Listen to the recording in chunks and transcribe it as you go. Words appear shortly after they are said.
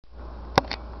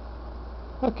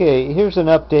Okay, here's an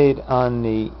update on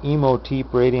the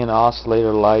Imhotep Radiant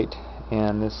Oscillator Lite,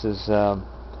 and this is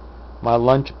my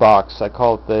lunch box. I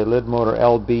call it the Lidmotor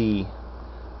LB,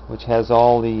 which has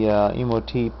all the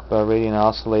Imhotep Radiant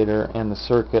Oscillator and the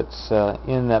circuits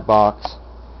in that box.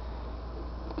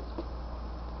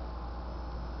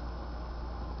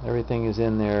 Everything is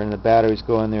in there, and the batteries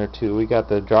go in there too. We got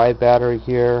the dry battery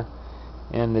here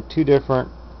and the two different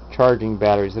charging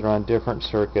batteries that are on different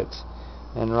circuits.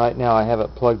 And right now I have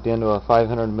it plugged into a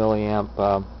 500 milliamp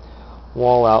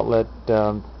wall outlet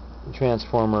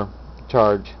transformer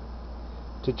charge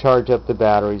to charge up the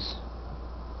batteries.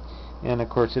 And of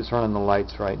course it's running the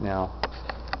lights right now.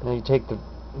 Then you take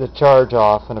the charge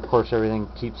off, and of course everything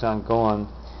keeps on going.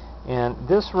 And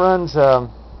this runs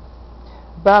about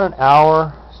an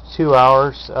hour, 2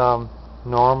 hours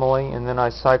normally, and then I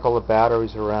cycle the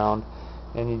batteries around,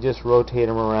 and you just rotate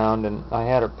them around. And I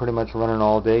had it pretty much running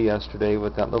all day yesterday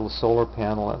with that little solar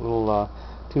panel, that little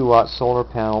 2-watt solar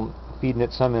panel feeding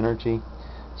it some energy.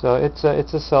 So it's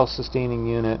a self-sustaining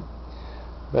unit.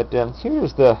 But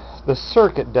here's the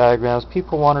circuit diagrams.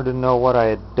 People wanted to know what I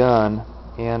had done,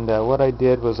 and what I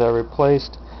did was I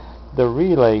replaced the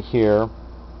relay here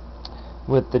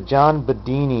with the John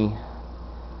Bedini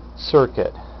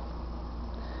circuit.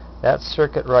 That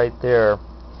circuit right there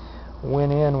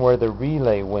went in where the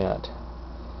relay went,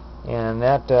 and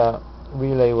that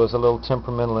relay was a little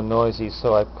temperamental and noisy,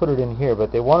 so I put it in here.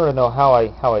 But they wanted to know how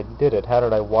I did it. How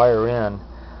did I wire in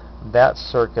that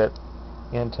circuit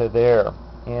into there?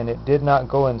 And it did not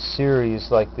go in series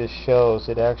like this shows.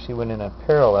 It actually went in a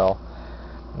parallel,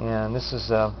 and this is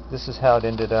how it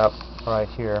ended up right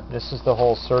here. This is the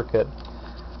whole circuit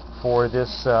for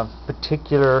this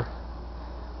particular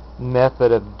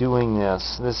method of doing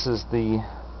this. This is the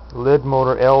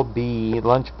Lidmotor LB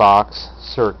lunchbox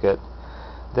circuit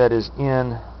that is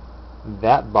in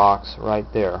that box right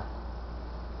there.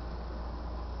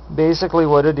 Basically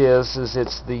what it is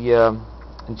it's the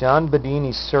John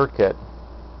Bedini circuit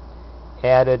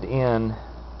added in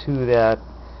to that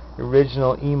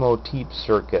original Imhotep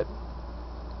circuit.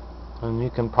 And you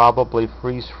can probably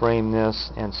freeze frame this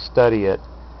and study it,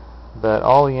 but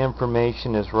all the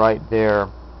information is right there,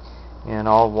 and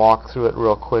I'll walk through it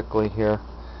real quickly here.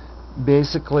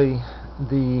 Basically,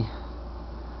 the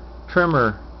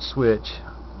trimmer switch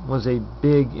was a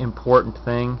big important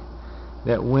thing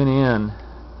that went in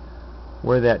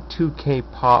where that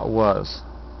 2K pot was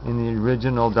in the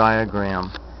original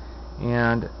diagram,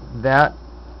 and that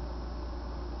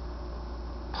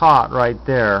pot right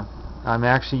there, I'm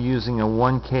actually using a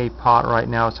 1K pot right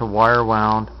now. It's a wire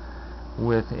wound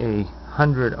with a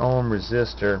 100 ohm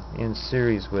resistor in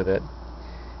series with it.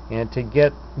 And to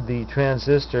get the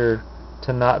transistor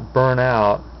to not burn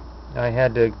out, I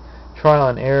had to trial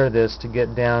and error this to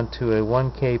get down to a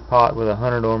 1K pot with a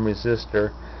 100 ohm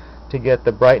resistor to get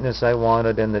the brightness I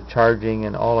wanted and the charging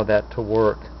and all of that to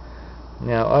work.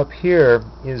 Now up here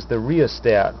is the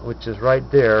rheostat, which is right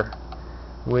there,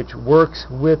 which works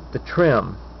with the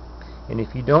trim. And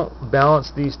if you don't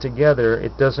balance these together,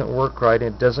 it doesn't work right.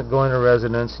 It doesn't go into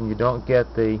resonance, and you don't get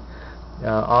the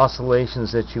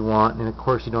oscillations that you want, and of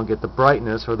course you don't get the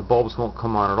brightness, or the bulbs won't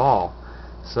come on at all.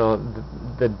 So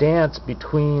the dance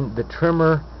between the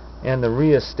trimmer and the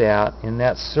rheostat in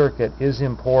that circuit is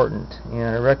important,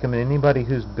 and I recommend anybody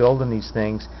who's building these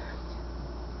things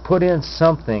put in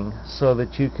something so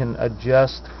that you can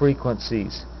adjust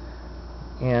frequencies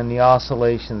and the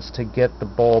oscillations to get the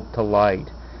bulb to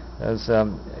light. As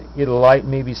it'll light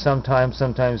maybe sometimes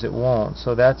it won't.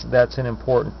 So that's an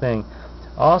important thing.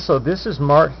 Also, this is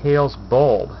Mark Hale's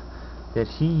bulb that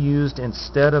he used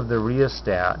instead of the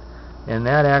rheostat, and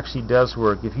that actually does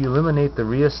work. If you eliminate the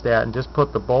rheostat and just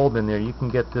put the bulb in there, you can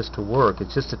get this to work.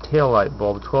 It's just a taillight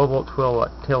bulb, a 12-volt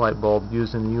taillight bulb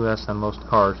used in the US on most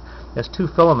cars. It has two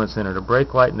filaments in it, a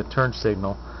brake light and a turn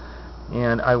signal.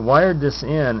 And I wired this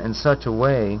in such a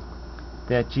way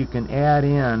that you can add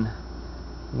in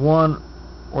one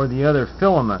or the other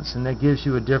filaments, and that gives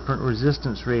you a different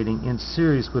resistance rating in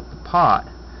series with the pot.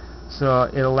 So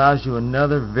it allows you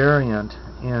another variant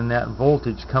in that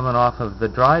voltage coming off of the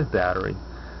drive battery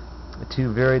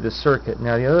to vary the circuit.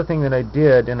 Now the other thing that I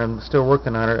did, and I'm still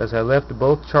working on it, is I left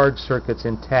both charge circuits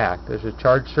intact. There's a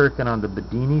charge circuit on the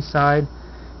Bedini side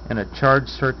and a charge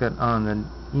circuit on the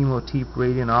Imhotep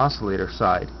Radiant Oscillator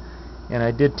side. And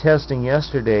I did testing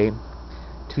yesterday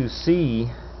to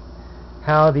see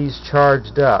how these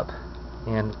charged up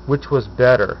and which was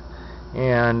better,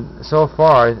 and so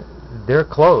far they're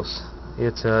close.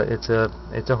 It's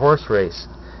a horse race,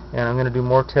 and I'm going to do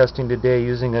more testing today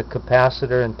using a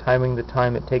capacitor and timing the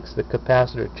time it takes the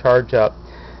capacitor to charge up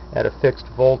at a fixed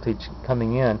voltage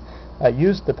coming in. I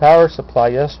used the power supply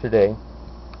yesterday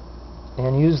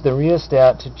and used the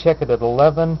rheostat to check it at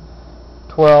 11,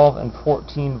 12, and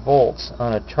 14 volts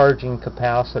on a charging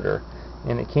capacitor,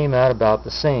 and it came out about the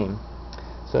same.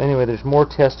 So anyway, there's more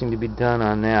testing to be done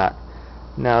on that.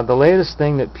 Now, the latest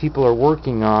thing that people are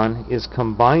working on is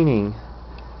combining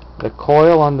the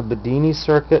coil on the Bedini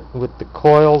circuit with the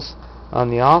coils on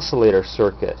the oscillator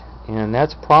circuit, and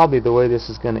that's probably the way this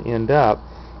is going to end up,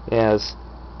 as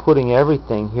putting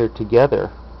everything here together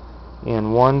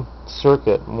in one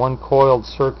circuit, one coiled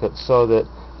circuit, so that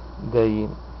the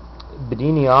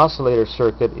Bedini oscillator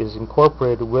circuit is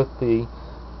incorporated with the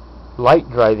light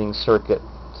driving circuit,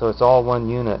 so it's all one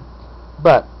unit.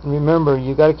 But remember,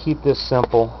 you got to keep this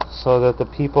simple so that the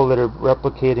people that are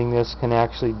replicating this can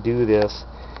actually do this.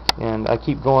 And I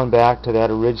keep going back to that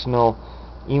original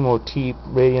Imhotep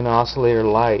Radiant Oscillator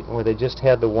Lite, where they just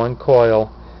had the one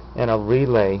coil and a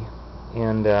relay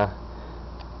and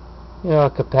you know,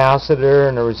 a capacitor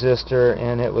and a resistor,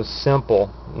 and it was simple.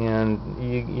 And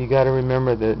you got to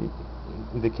remember that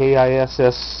the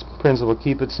KISS principle,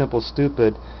 keep it simple,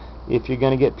 stupid. If you're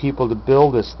going to get people to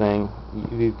build this thing,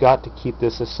 you've got to keep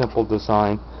this a simple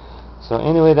design. So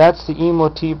anyway, that's the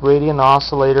Imhotep Radiant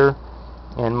Oscillator,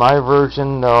 and my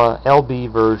version, the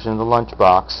LB version, the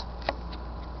lunchbox,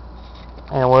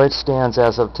 and where it stands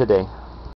as of today.